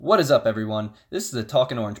What is up, everyone? This is the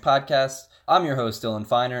Talkin' Orange podcast. I'm your host, Dylan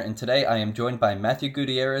Feiner, and today I am joined by Matthew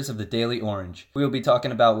Gutierrez of the Daily Orange. We will be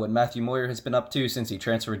talking about what Matthew Moyer has been up to since he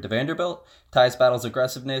transferred to Vanderbilt, Tyus Battle's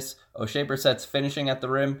aggressiveness, Oshae Brissett's finishing at the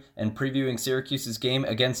rim, and previewing Syracuse's game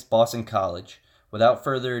against Boston College. Without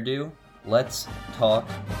further ado, let's talk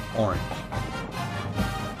Orange.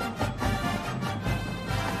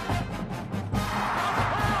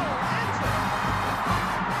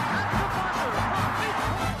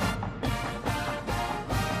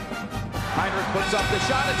 Puts up the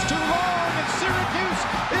shot, it's too long, and Syracuse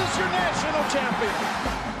is your national champion.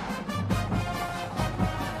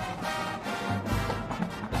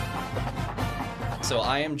 So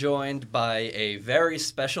I am joined by a very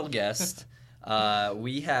special guest.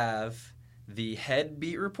 We have the head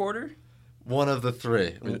beat reporter. One of the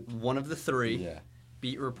three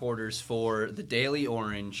beat reporters for the Daily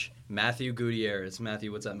Orange, Matthew Gutierrez.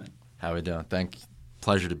 Matthew, what's up, man? How we doing?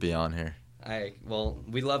 Pleasure to be on here. Well,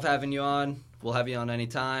 we love having you on. We'll have you on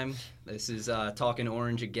anytime. This is Talkin'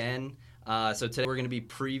 Orange again. So today we're going to be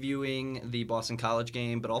previewing the Boston College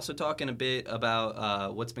game, but also talking a bit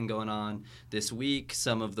about what's been going on this week,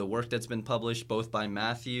 some of the work that's been published both by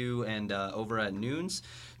Matthew and over at Noons,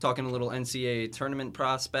 talking a little NCAA tournament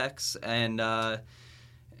prospects, and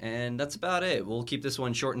that's about it. We'll keep this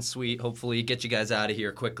one short and sweet, hopefully get you guys out of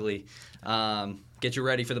here quickly, get you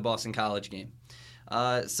ready for the Boston College game.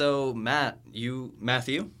 So,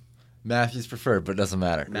 Matthew? Matthew's preferred, but it doesn't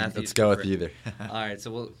matter. Let's go with either. All right,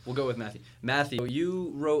 so we'll go with Matthew. Matthew,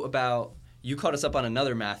 you caught us up on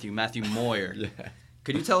another Matthew Moyer. Yeah.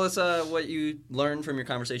 Could you tell us what you learned from your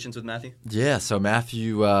conversations with Matthew? Yeah, so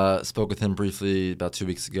Matthew spoke with him briefly about 2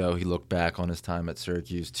 weeks ago. He looked back on his time at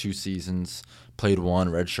Syracuse, 2 seasons, played 1,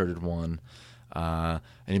 redshirted 1, and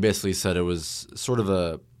he basically said it was sort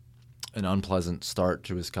of an unpleasant start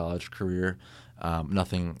to his college career.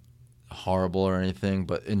 Nothing horrible or anything,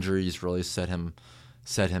 but injuries really set him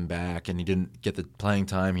back, and he didn't get the playing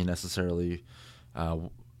time he necessarily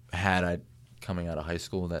had coming out of high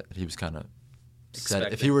school that he was kind of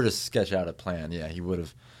set. If he were to sketch out a plan, he would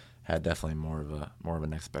have had definitely more of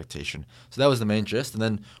an expectation. So that was the main gist, and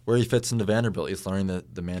then where he fits into Vanderbilt, he's learning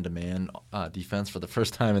the man-to-man defense for the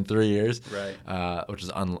first time in 3 years, right?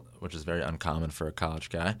 Which is very uncommon for a college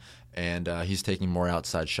guy, and he's taking more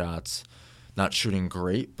outside shots. Not shooting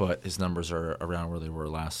great, but his numbers are around where they were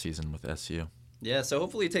last season with SU. Yeah, so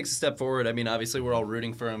hopefully he takes a step forward. I mean, obviously we're all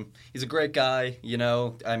rooting for him. He's a great guy,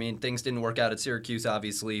 I mean, things didn't work out at Syracuse,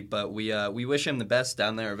 obviously, but we wish him the best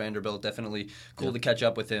down there at Vanderbilt. Definitely cool to catch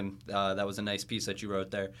up with him. That was a nice piece that you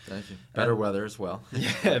wrote there. Thank you. Better weather as well.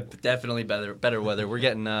 Yeah, definitely better weather. We're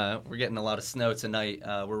getting a lot of snow tonight.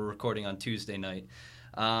 We're recording on Tuesday night.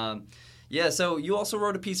 Yeah, so you also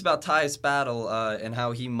wrote a piece about Tyus Battle and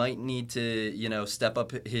how he might need to, step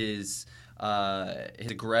up his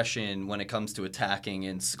aggression when it comes to attacking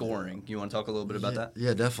and scoring. You want to talk a little bit about that?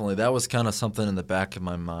 Yeah, definitely. That was kind of something in the back of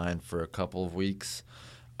my mind for a couple of weeks.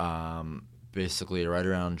 Basically, right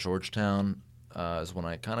around Georgetown is when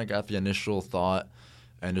I kind of got the initial thought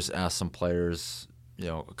and just asked some players,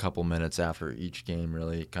 a couple minutes after each game,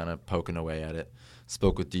 really kind of poking away at it.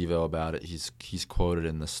 Spoke with Devo about it. He's quoted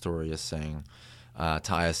in the story as saying,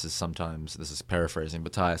 Tyus is sometimes, this is paraphrasing,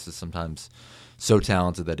 but Tyus is sometimes so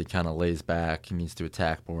talented that he kind of lays back. He needs to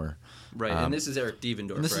attack more. Right, and this is Eric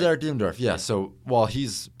Devendorf, This is Eric Devendorf, yeah. So while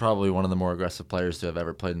he's probably one of the more aggressive players to have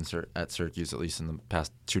ever played at Syracuse, at least in the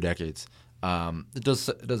past 2 decades, it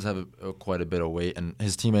does have quite a bit of weight, and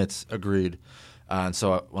his teammates agreed. And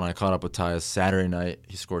so when I caught up with Tyus Saturday night,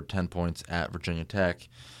 he scored 10 points at Virginia Tech.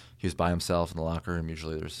 He was by himself in the locker room.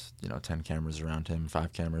 Usually there's 10 cameras around him,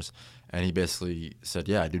 5 cameras. And he basically said,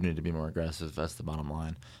 I do need to be more aggressive. That's the bottom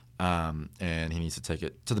line. And he needs to take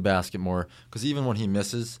it to the basket more. Because even when he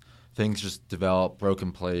misses, things just develop,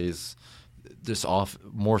 broken plays.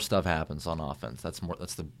 More stuff happens on offense. That's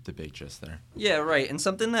the big gist there. Yeah, right. And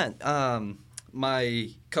something that my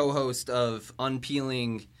co-host of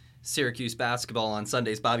Unpeeling Syracuse Basketball on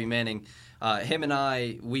Sundays, Bobby Manning, him and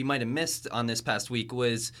I, we might have missed on this past week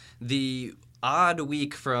was the odd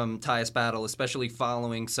week from Tyus Battle, especially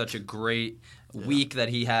following such a great week that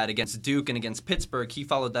he had against Duke and against Pittsburgh. He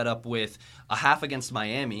followed that up with a half against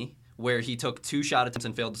Miami, where he took 2 shot attempts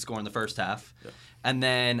and failed to score in the first half. Yeah. And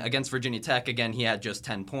then against Virginia Tech, again, he had just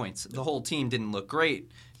 10 points. The whole team didn't look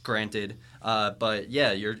great, granted. But,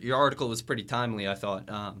 yeah, your article was pretty timely, I thought,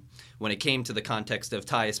 when it came to the context of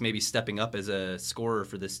Tyus maybe stepping up as a scorer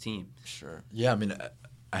for this team. Sure. Yeah, I mean,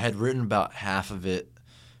 I had written about half of it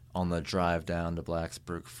on the drive down to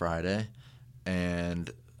Blacksburg Friday, and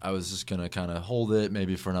I was just going to kind of hold it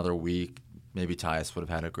maybe for another week. Maybe Tyus would have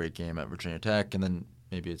had a great game at Virginia Tech, and then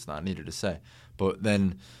maybe it's not needed to say. But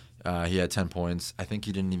then he had 10 points. I think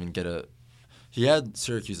he didn't even get he had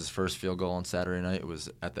Syracuse's first field goal on Saturday night. It was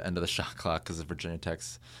at the end of the shot clock because of Virginia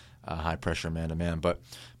Tech's high-pressure man-to-man. But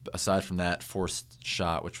aside from that forced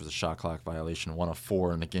shot, which was a shot clock violation, 1 of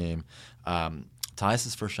 4 in the game,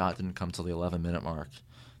 Tyus's first shot didn't come till the 11-minute mark.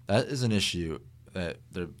 That is an issue that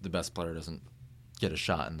the best player doesn't get a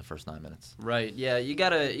shot in the first 9 minutes. Right. Yeah, you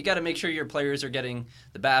gotta make sure your players are getting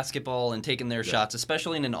the basketball and taking their shots,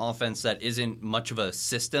 especially in an offense that isn't much of a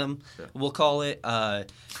system. Yeah. We'll call it.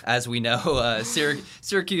 As we know,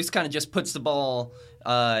 Syracuse kind of just puts the ball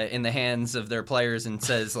in the hands of their players and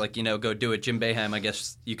says, like, go do it. Jim Boeheim, I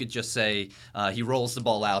guess you could just say he rolls the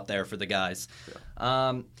ball out there for the guys.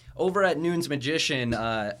 Yeah. Over at Noon's Magician,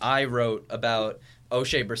 I wrote about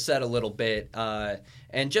Oshae Brissett a little bit.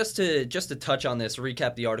 And just to touch on this,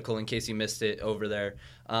 recap the article in case you missed it over there.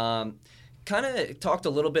 Kind of talked a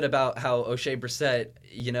little bit about how Oshae Brissett,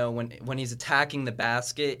 when he's attacking the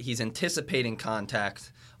basket, he's anticipating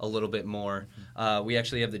contact a little bit more. We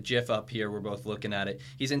actually have the GIF up here. We're both looking at it.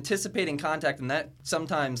 He's anticipating contact, and that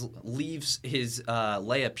sometimes leaves his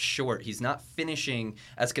layup short. He's not finishing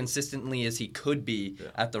as consistently as he could be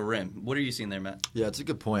at the rim. What are you seeing there, Matt? Yeah, it's a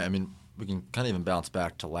good point. I mean, we can kind of even bounce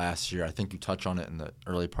back to last year. I think you touch on it in the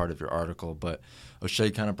early part of your article, but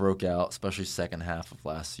Oshae kind of broke out, especially second half of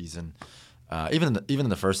last season. Even in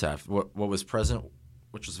the first half, what was present,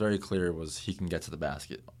 which was very clear, was he can get to the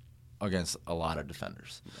basket against a lot of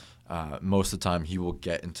defenders. Most of the time, he will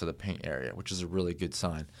get into the paint area, which is a really good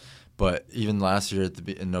sign. But even last year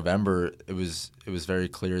in November, it was very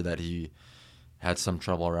clear that he had some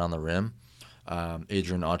trouble around the rim.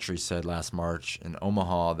 Adrian Autry said last March in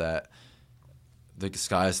Omaha that the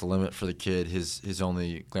sky's the limit for the kid. His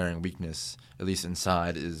only glaring weakness, at least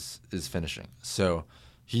inside, is finishing. So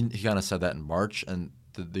he kind of said that in March, and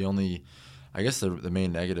the only, I guess the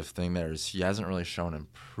main negative thing there is he hasn't really shown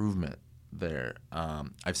improvement there.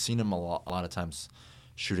 I've seen him a lot of times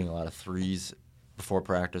shooting a lot of threes before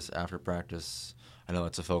practice, after practice. I know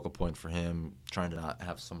it's a focal point for him, trying to not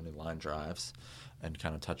have so many line drives and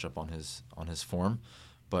kind of touch up on his form.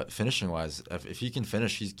 But finishing-wise, if he can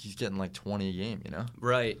finish, he's getting like 20 a game,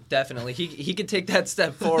 Right, definitely. He could take that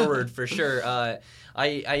step forward for sure.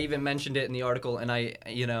 I even mentioned it in the article, and I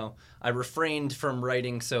refrained from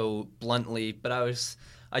writing so bluntly, but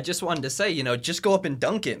I just wanted to say, just go up and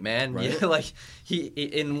dunk it, man. Right. Like he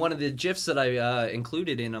in one of the GIFs that I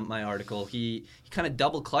included in my article, he kind of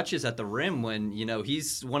double clutches at the rim when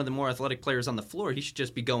he's one of the more athletic players on the floor. He should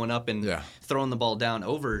just be going up and throwing the ball down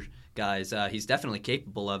over guys. He's definitely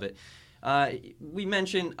capable of it. I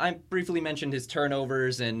briefly mentioned his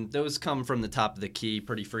turnovers, and those come from the top of the key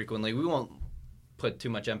pretty frequently. We won't put too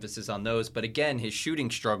much emphasis on those, but again, his shooting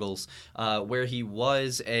struggles, where he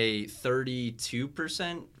was a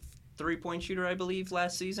 32% three-point shooter, I believe,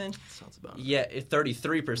 last season. Sounds about it. Yeah,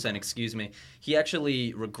 33%, excuse me. He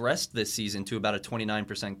actually regressed this season to about a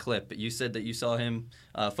 29% clip. But you said that you saw him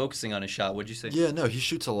focusing on his shot. What'd you say? Yeah, no, he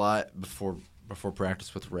shoots a lot before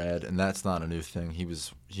practice with Red, and that's not a new thing.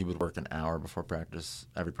 He would work an hour before practice,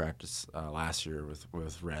 every practice last year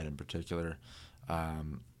with Red in particular.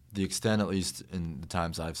 The extent, at least in the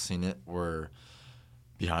times I've seen it, were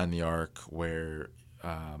behind the arc where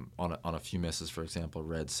on a few misses, for example,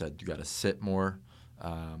 Red said you got to sit more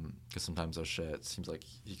because sometimes Oshae, it seems like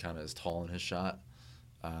he kind of is tall in his shot.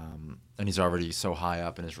 And he's already so high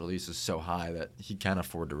up and his release is so high that he can't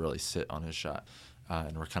afford to really sit on his shot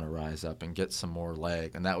and kind of rise up and get some more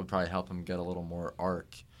leg. And that would probably help him get a little more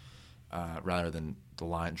arc rather than the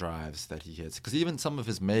line drives that he hits. Because even some of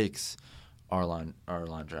his makes are line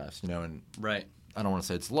drives, and right. I don't want to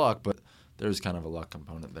say it's luck, but there's kind of a luck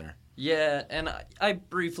component there. Yeah, and I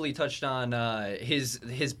briefly touched on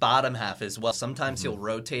his bottom half as well. Sometimes he'll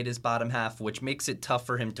rotate his bottom half, which makes it tough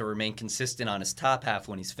for him to remain consistent on his top half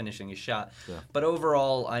when he's finishing his shot. Yeah. But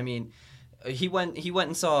overall, I mean, he went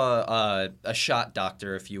and saw a shot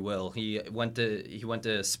doctor, if you will. He went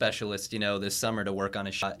to a specialist, this summer to work on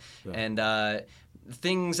his shot, and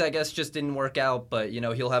things, I guess, just didn't work out, but,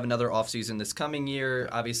 he'll have another offseason this coming year.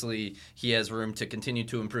 Obviously, he has room to continue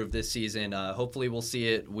to improve this season. Hopefully we'll see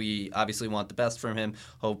it. We obviously want the best from him.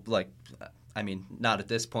 Not at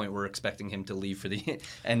this point. We're expecting him to leave for the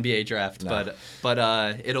NBA draft, no.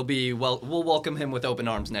 but it'll be, we'll welcome him with open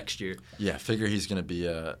arms next year. Yeah, figure he's going to be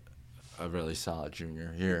a really solid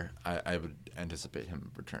junior here. I would anticipate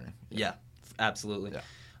him returning. Yeah, absolutely.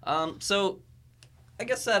 Yeah. So I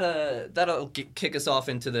guess that'll kick us off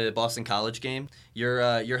into the Boston College game.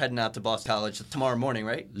 You're heading out to Boston College tomorrow morning,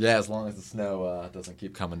 right? Yeah, as long as the snow doesn't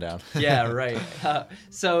keep coming down. Yeah, right.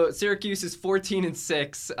 So Syracuse is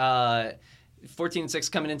 14-6.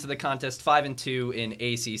 14-6 coming into the contest, 5-2 in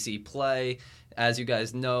ACC play. As you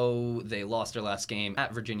guys know, they lost their last game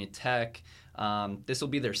at Virginia Tech. This will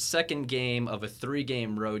be their second game of a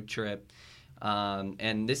 3-game road trip.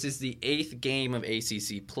 And this is the 8th game of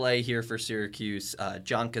ACC play here for Syracuse.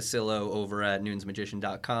 John Casillo over at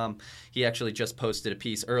noonsmagician.com, he actually just posted a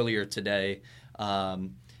piece earlier today,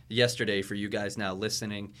 yesterday for you guys now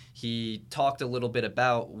listening. He talked a little bit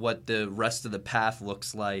about what the rest of the path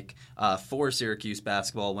looks like for Syracuse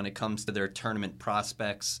basketball when it comes to their tournament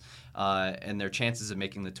prospects and their chances of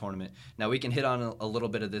making the tournament. Now, we can hit on a little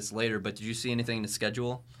bit of this later, but did you see anything in the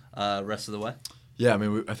schedule rest of the way? Yeah, I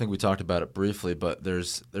mean, I think we talked about it briefly, but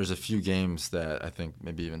there's a few games that I think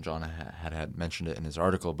maybe even John had mentioned it in his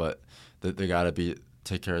article, but they got to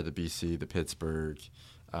take care of the BC, the Pittsburgh,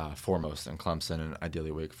 foremost, and Clemson, and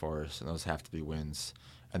ideally Wake Forest, and those have to be wins.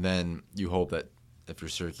 And then you hope that if you're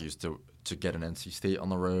Syracuse to get an NC State on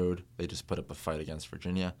the road, they just put up a fight against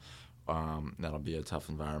Virginia. That'll be a tough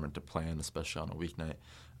environment to play in, especially on a weeknight.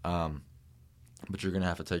 But you're going to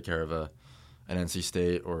have to take care of an NC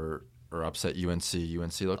State or upset UNC.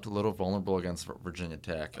 UNC looked a little vulnerable against Virginia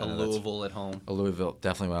Tech. Louisville at home. Louisville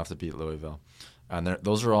definitely will have to beat Louisville. And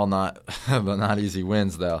those are all not easy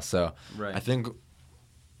wins, though. So right. I think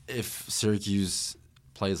if Syracuse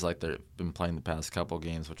plays like they've been playing the past couple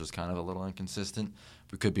games, which is kind of a little inconsistent,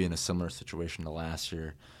 we could be in a similar situation to last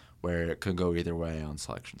year where it could go either way on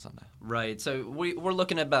Selection Sunday. Right. So we're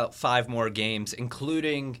looking at about 5 more games,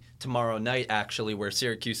 including tomorrow night, actually, where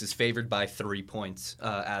Syracuse is favored by 3 points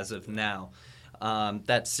as of now.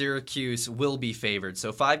 That Syracuse will be favored.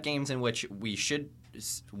 So 5 games in which we,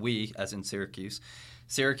 as in Syracuse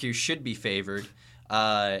should be favored.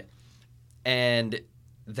 And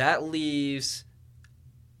that leaves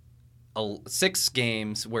 6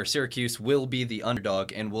 games where Syracuse will be the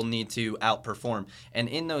underdog and will need to outperform. And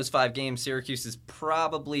in those 5 games, Syracuse is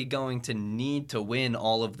probably going to need to win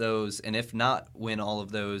all of those, and if not win all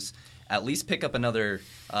of those, at least pick up another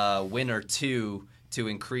win or 2 to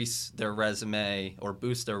increase their resume, or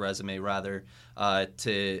boost their resume rather,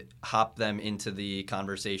 to hop them into the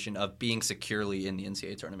conversation of being securely in the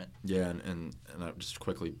NCAA tournament. Yeah, and just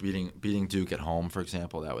quickly, beating Duke at home, for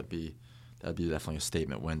example, that'd be definitely a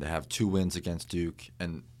statement win to have 2 wins against Duke,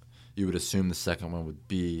 and you would assume the second one would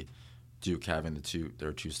be Duke having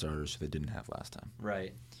their 2 starters who they didn't have last time.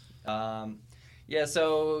 Right.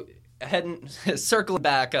 So circling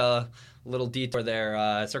back a little detour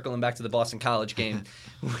there, circling back to the Boston College game.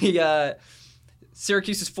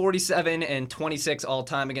 Syracuse is 47-26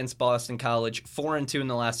 all-time against Boston College, 4-2 in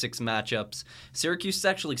the last 6 matchups. Syracuse is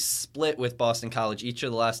actually split with Boston College each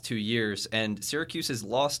of the last 2 years, and Syracuse has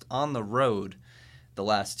lost on the road the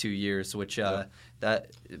last 2 years, which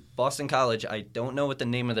that Boston College, I don't know what the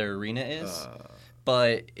name of their arena is,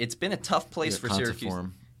 but it's been a tough place for Syracuse.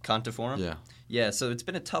 Contiforum? Yeah. Yeah, so it's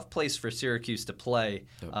been a tough place for Syracuse to play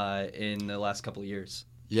in the last couple of years.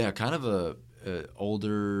 Yeah, kind of a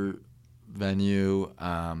older venue.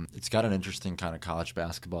 It's got an interesting kind of college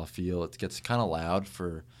basketball feel. It gets kind of loud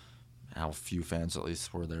for how few fans at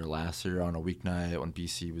least were there last year on a weeknight when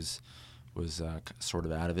BC was sort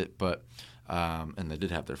of out of it. But and they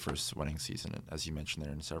did have their first winning season, as you mentioned,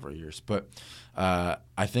 there in several years. But I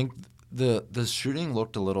think the shooting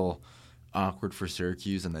looked a little awkward for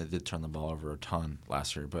Syracuse, and they did turn the ball over a ton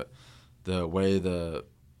last year. But the way I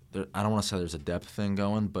don't want to say there's a depth thing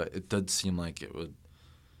going, but it did seem like it was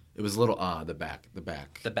a little odd, the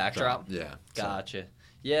backdrop. Yeah. Gotcha.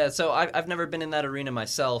 Yeah, so I've never been in that arena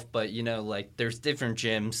myself, but, there's different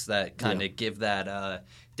gyms that kind of give that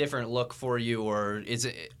different look for you, or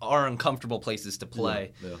are uncomfortable places to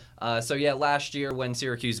play. Yeah. Last year when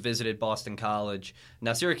Syracuse visited Boston College,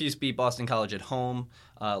 now Syracuse beat Boston College at home,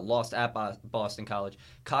 lost at Boston College.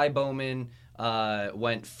 Kai Bowman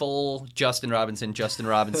went full Justin Robinson.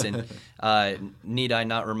 Need I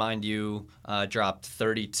not remind you, dropped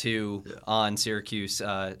 32 on Syracuse.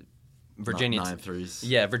 Virginia 9 threes.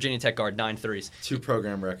 Yeah, Virginia Tech guard, 9 threes. 2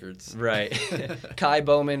 program records. Right. Kai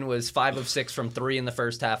Bowman was 5 of 6 from 3 in the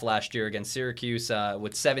first half last year against Syracuse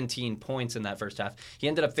with 17 points in that first half. He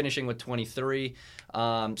ended up finishing with 23.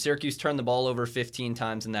 Syracuse turned the ball over 15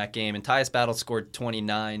 times in that game, and Tyus Battle scored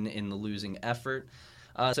 29 in the losing effort.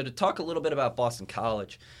 So to talk a little bit about Boston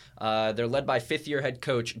College, they're led by 5th-year head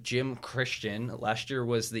coach Jim Christian. Last year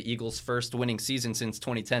was the Eagles' first winning season since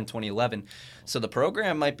 2010-2011. So the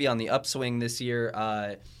program might be on the upswing this year.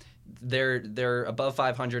 They're above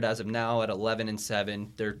 500 as of now at 11-7.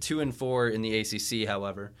 They're 2-4 in the ACC,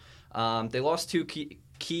 however. They lost 2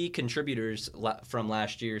 key contributors from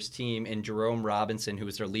last year's team in Jerome Robinson, who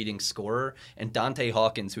was their leading scorer, and Dante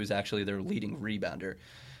Hawkins, who is actually their leading rebounder.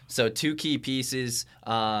 So 2 key pieces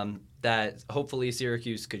that hopefully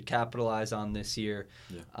Syracuse could capitalize on this year.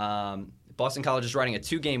 Yeah. Boston College is riding a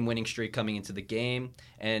 2-game winning streak coming into the game,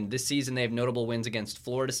 and this season they have notable wins against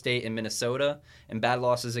Florida State and Minnesota, and bad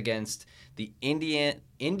losses against the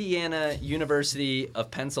Indiana University of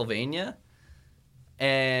Pennsylvania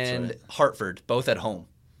and That's right. Hartford, both at home.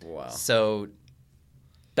 Wow. So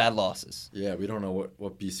bad losses. Yeah, we don't know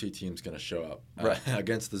what BC team's going to show up Right.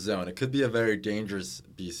 against the zone. It could be a very dangerous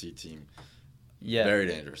BC team. Yeah. Very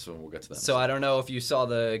dangerous. So we'll get to that. So I don't know if you saw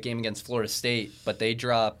the game against Florida State, but they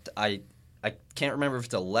dropped I can't remember if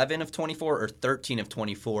it's 11 of 24 or 13 of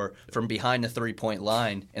 24 from behind the 3-point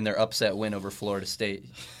line in their upset win over Florida State.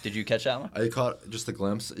 Did you catch that one? I caught just a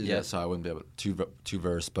glimpse. Yeah, so I wouldn't be able to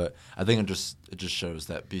verse, but I think it just shows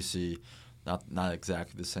that BC not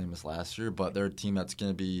exactly the same as last year, but they're a team that's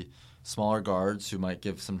going to be smaller guards who might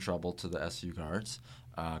give some trouble to the SU guards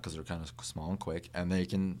because they're kind of small and quick, and they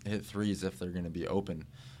can hit threes if they're going to be open.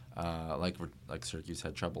 Like Syracuse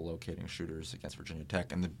had trouble locating shooters against Virginia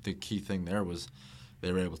Tech, and the key thing there was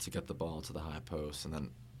they were able to get the ball to the high post, and then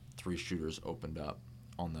 3 shooters opened up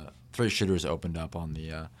on the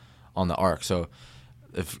arc. So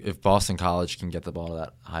if Boston College can get the ball to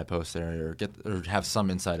that high post area or have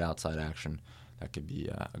some inside-outside action, that could be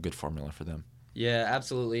a good formula for them. Yeah,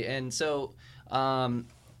 absolutely. And so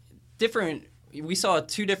we saw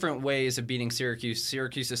 2 different ways of beating Syracuse.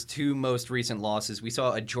 Syracuse's 2 most recent losses. We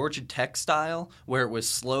saw a Georgia Tech style where it was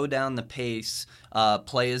slow down the pace,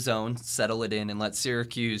 play a zone, settle it in, and let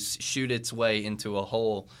Syracuse shoot its way into a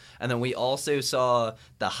hole. And then we also saw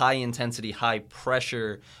the high-intensity,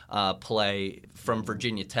 high-pressure play from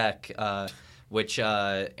Virginia Tech, which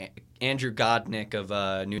Andrew Godnick of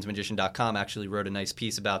newsmagician.com actually wrote a nice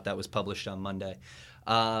piece about that was published on Monday.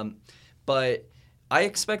 But I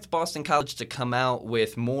expect Boston College to come out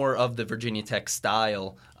with more of the Virginia Tech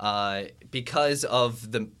style because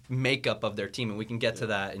of the makeup of their team, and we can get to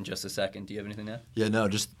that in just a second. Do you have anything to add? Yeah, no,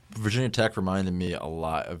 just Virginia Tech reminded me a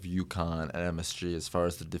lot of UConn at MSG as far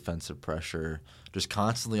as the defensive pressure, just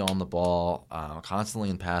constantly on the ball, constantly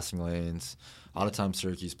in passing lanes. A lot of times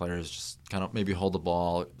Syracuse players just kind of maybe hold the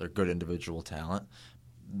ball. They're good individual talent.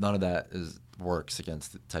 None of that works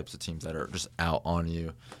against the types of teams that are just out on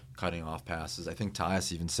you, cutting off passes. I think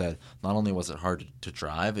Tyus even said not only was it hard to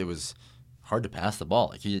drive, it was hard to pass the ball.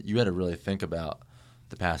 Like you had to really think about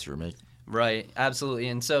the pass you were making. Right, absolutely.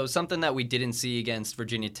 And so something that we didn't see against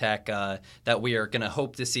Virginia Tech that we are going to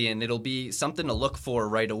hope to see, and it'll be something to look for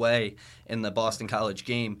right away in the Boston College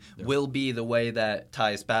game, will be the way that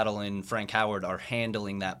Tyus Battle and Frank Howard are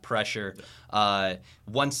handling that pressure.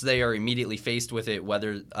 Once they are immediately faced with it,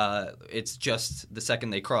 whether it's just the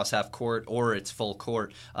second they cross half court or it's full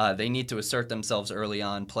court, they need to assert themselves early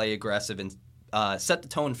on, play aggressive, and set the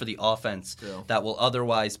tone for the offense that will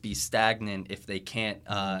otherwise be stagnant if they can't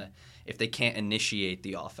initiate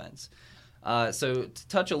the offense. So to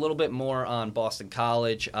touch a little bit more on Boston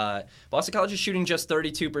College, Boston College is shooting just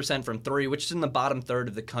 32% from 3, which is in the bottom third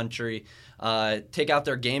of the country. Take out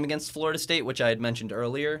their game against Florida State, which I had mentioned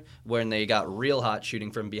earlier, when they got real hot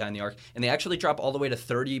shooting from behind the arc, and they actually drop all the way to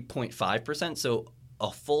 30.5%, so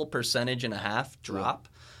a full percentage and a half drop.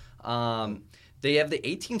 They have the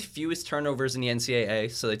 18th fewest turnovers in the NCAA,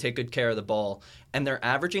 so they take good care of the ball. And they're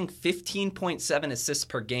averaging 15.7 assists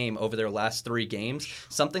per game over their last 3 games,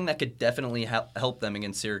 something that could definitely help them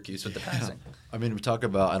against Syracuse with the passing. I mean, we talk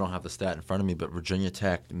about, I don't have the stat in front of me, but Virginia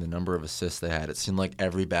Tech and the number of assists they had, it seemed like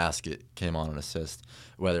every basket came on an assist,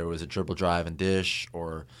 whether it was a dribble drive and dish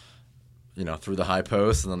or through the high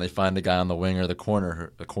post, and then they find a guy on the wing or the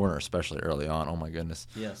corner especially early on. Oh my goodness,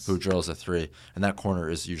 yes. Who drills a 3? And that corner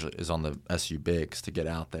is on the SU bigs to get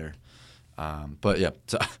out there. But yeah,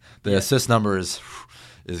 so the assist number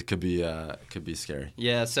could be scary.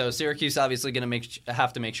 Yeah, so Syracuse obviously going to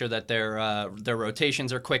have to make sure that their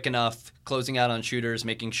rotations are quick enough, closing out on shooters,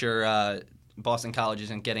 making sure Boston College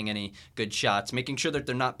isn't getting any good shots, making sure that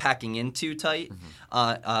they're not packing in too tight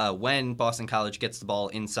when Boston College gets the ball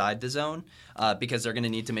inside the zone, because they're going to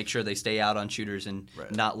need to make sure they stay out on shooters and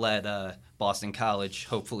not let Boston College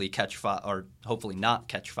hopefully not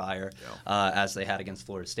catch fire as they had against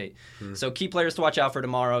Florida State. So key players to watch out for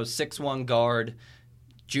tomorrow: 6'1" guard,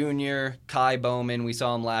 junior Kai Bowman. We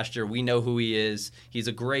saw him last year. We know who he is. He's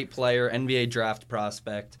a great player, NBA draft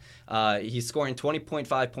prospect. He's scoring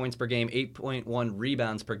 20.5 points per game, 8.1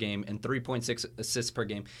 rebounds per game, and 3.6 assists per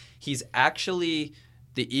game. He's actually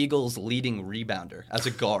the Eagles' leading rebounder as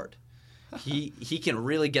a guard. He can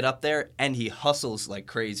really get up there, and he hustles like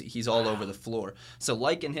crazy. He's all over the floor. So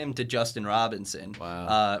liken him to Justin Robinson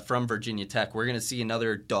from Virginia Tech. We're going to see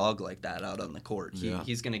another dog like that out on the court.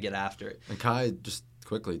 He's going to get after it. And Kai, just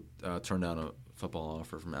quickly turned down a football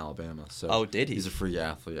offer from Alabama. So oh, did he? He's a free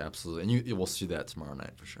athlete, absolutely. And you will see that tomorrow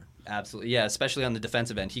night for sure. Absolutely. Yeah, especially on the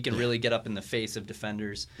defensive end. He can really get up in the face of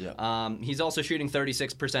defenders. Yeah. He's also shooting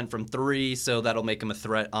 36% from three, so that'll make him a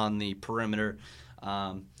threat on the perimeter.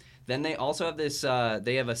 Then they also have this,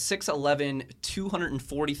 they have a 6'11",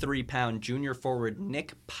 243-pound junior forward,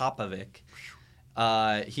 Nick Popovic.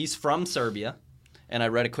 He's from Serbia, and I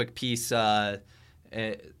read a quick piece.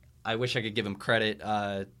 I wish I could give him credit.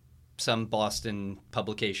 Some Boston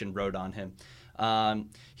publication wrote on him.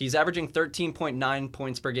 He's averaging 13.9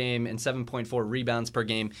 points per game and 7.4 rebounds per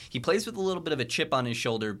game. He plays with a little bit of a chip on his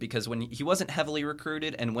shoulder because when he wasn't heavily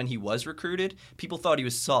recruited, and when he was recruited, people thought he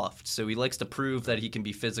was soft. So he likes to prove that he can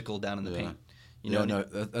be physical down in the paint.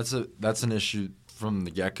 That's an issue from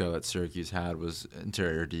the get-go that Syracuse had was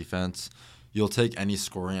interior defense. You'll take any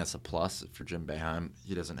scoring as a plus for Jim Boeheim.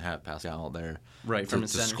 He doesn't have Pascal there from to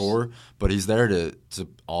his score, but he's there to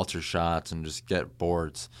alter shots and just get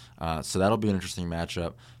boards. So that'll be an interesting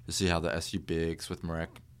matchup to see how the SU bigs with Marek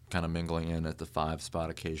kind of mingling in at the 5 spot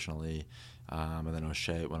occasionally, and then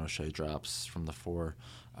when O'Shea drops from the 4,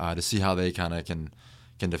 to see how they kind of can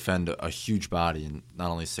defend a huge body, and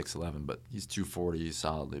not only 6'11", but he's 240, he's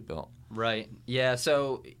solidly built. Right. Yeah,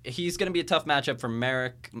 so he's going to be a tough matchup for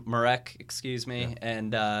Marek, Yeah.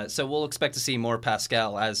 And so we'll expect to see more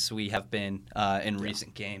Pascal as we have been in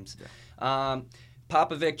recent games. Yeah.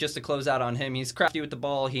 Popovic, just to close out on him, he's crafty with the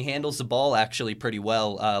ball. He handles the ball actually pretty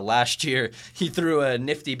well. Last year, he threw a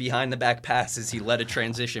nifty behind-the-back pass as he led a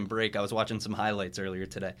transition break. I was watching some highlights earlier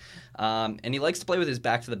today. And he likes to play with his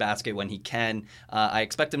back to the basket when he can. I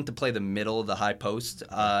expect him to play the middle of the high post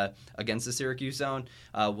against the Syracuse zone.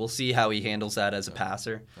 We'll see how he handles that as a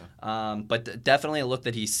passer. But definitely a look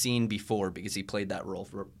that he's seen before because he played that role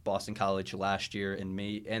for Boston College last year and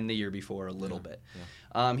the year before a little bit.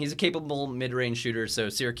 Yeah. He's a capable mid-range shooter, so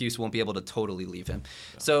Syracuse won't be able to totally leave him.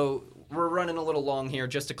 Yeah. So we're running a little long here.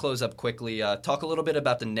 Just to close up quickly, talk a little bit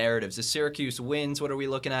about the narratives. If Syracuse wins, what are we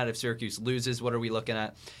looking at? If Syracuse loses, what are we looking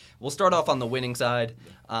at? We'll start off on the winning side.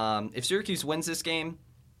 If Syracuse wins this game,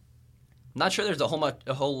 not sure there's a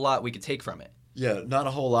whole lot we could take from it. Yeah, not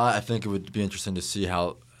a whole lot. I think it would be interesting to see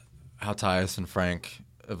how Tyus and Frank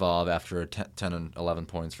evolve after 10 and 11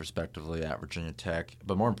 points respectively at Virginia Tech.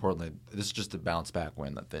 But more importantly, this is just a bounce-back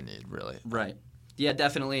win that they need, really. Right. Yeah,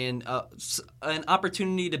 definitely. And an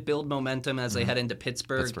opportunity to build momentum as they head into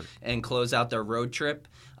Pittsburgh and close out their road trip.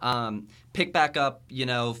 Pick back up,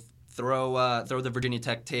 throw the Virginia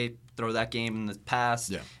Tech tape, throw that game in the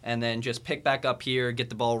past, and then just pick back up here, get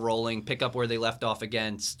the ball rolling, pick up where they left off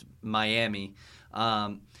against Miami.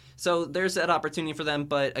 So there's that opportunity for them,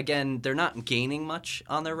 but again, they're not gaining much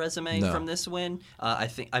on their resume from this win.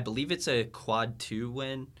 I believe it's a quad 2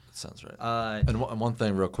 win. Sounds right. And one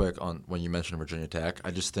thing real quick on when you mentioned Virginia Tech,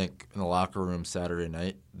 I just think in the locker room Saturday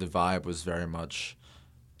night, the vibe was very much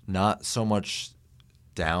not so much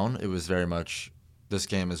down. It was very much, this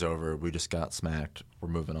game is over. We just got smacked. We're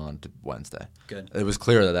moving on to Wednesday. Good. It was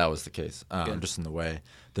clear that was the case, just in the way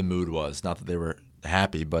the mood was. Not that they were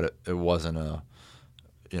happy, but it wasn't a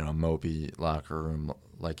mopey locker room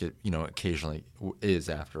like it occasionally is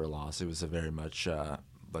after a loss. It was a very much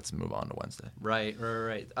let's move on to Wednesday. Right.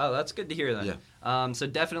 Oh, that's good to hear then. Yeah. So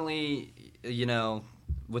definitely,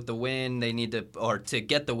 with the win, they need to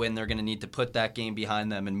get the win, they're going to need to put that game behind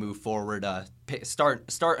them and move forward,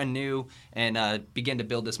 start anew and begin to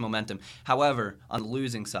build this momentum. However, on the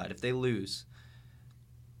losing side, if they lose,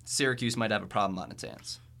 Syracuse might have a problem on its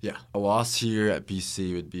hands. Yeah, a loss here at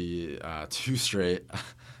BC would be 2 straight,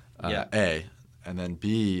 A, and then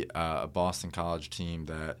B, a Boston College team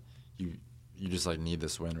that you just need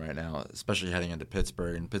this win right now, especially heading into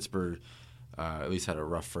Pittsburgh. And Pittsburgh at least had a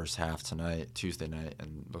rough first half Tuesday night,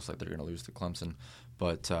 and looks like they're going to lose to Clemson.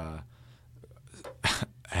 But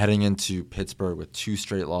heading into Pittsburgh with 2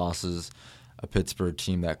 straight losses, a Pittsburgh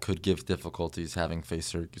team that could give difficulties, having faced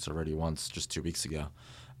Syracuse already once just 2 weeks ago,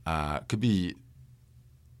 could be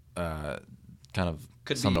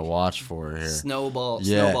could something to watch for here.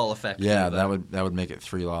 Snowball effect. Yeah, that would make it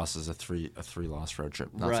 3 losses, a three loss road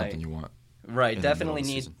trip. Not something you want. Right, definitely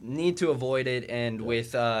need to avoid it. And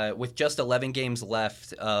with just 11 games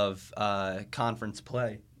left of conference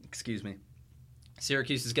play,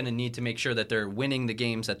 Syracuse is going to need to make sure that they're winning the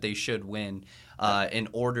games that they should win in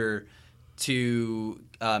order to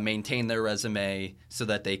maintain their resume so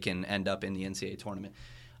that they can end up in the NCAA tournament.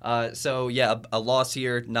 A loss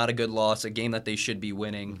here, not a good loss, a game that they should be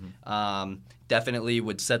winning. Definitely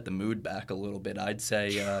would set the mood back a little bit, I'd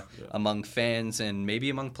say, among fans and maybe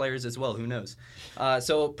among players as well. Who knows?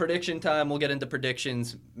 So prediction time. We'll get into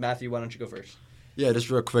predictions. Matthew, why don't you go first? Yeah, just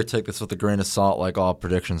real quick, take this with a grain of salt, like all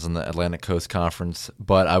predictions in the Atlantic Coast Conference.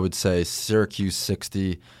 But I would say Syracuse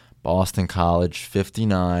 60, Boston College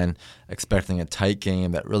 59, expecting a tight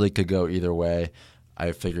game that really could go either way.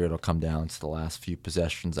 I figure it'll come down to the last few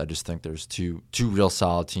possessions. I just think there's two real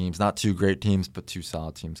solid teams, not two great teams, but two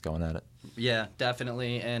solid teams going at it. Yeah,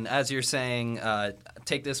 definitely. And as you're saying,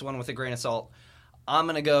 take this one with a grain of salt. I'm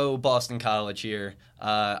going to go Boston College here.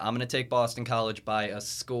 I'm going to take Boston College by a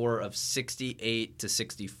score of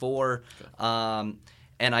 68-64. Okay.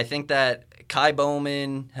 And I think that Kai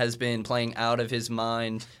Bowman has been playing out of his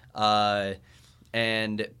mind,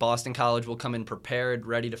 and Boston College will come in prepared,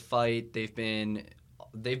 ready to fight. They've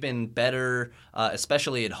been better,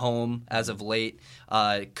 especially at home as of late.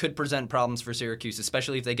 Could present problems for Syracuse,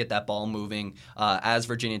 especially if they get that ball moving, as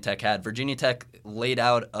Virginia Tech had. Virginia Tech laid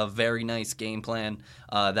out a very nice game plan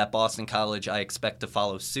that Boston College I expect to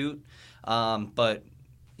follow suit. But,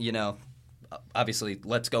 obviously,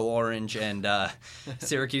 let's go Orange, and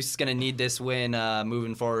Syracuse is going to need this win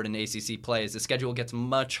moving forward in ACC play as the schedule gets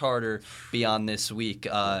much harder beyond this week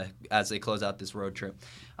as they close out this road trip.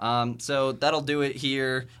 So that'll do it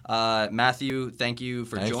here. Matthew, thank you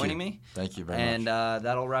for joining me. Thank you very much. And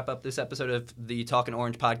that'll wrap up this episode of the Talkin'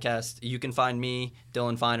 Orange podcast. You can find me,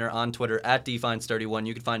 Dylan Feiner, on Twitter at dfines31.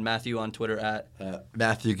 You can find Matthew on Twitter at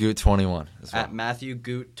MatthewGoot21 as well. At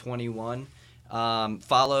MatthewGoot21.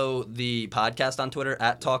 Follow the podcast on Twitter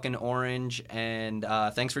at Talkin' Orange. And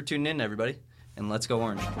thanks for tuning in, everybody. And let's go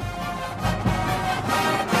Orange.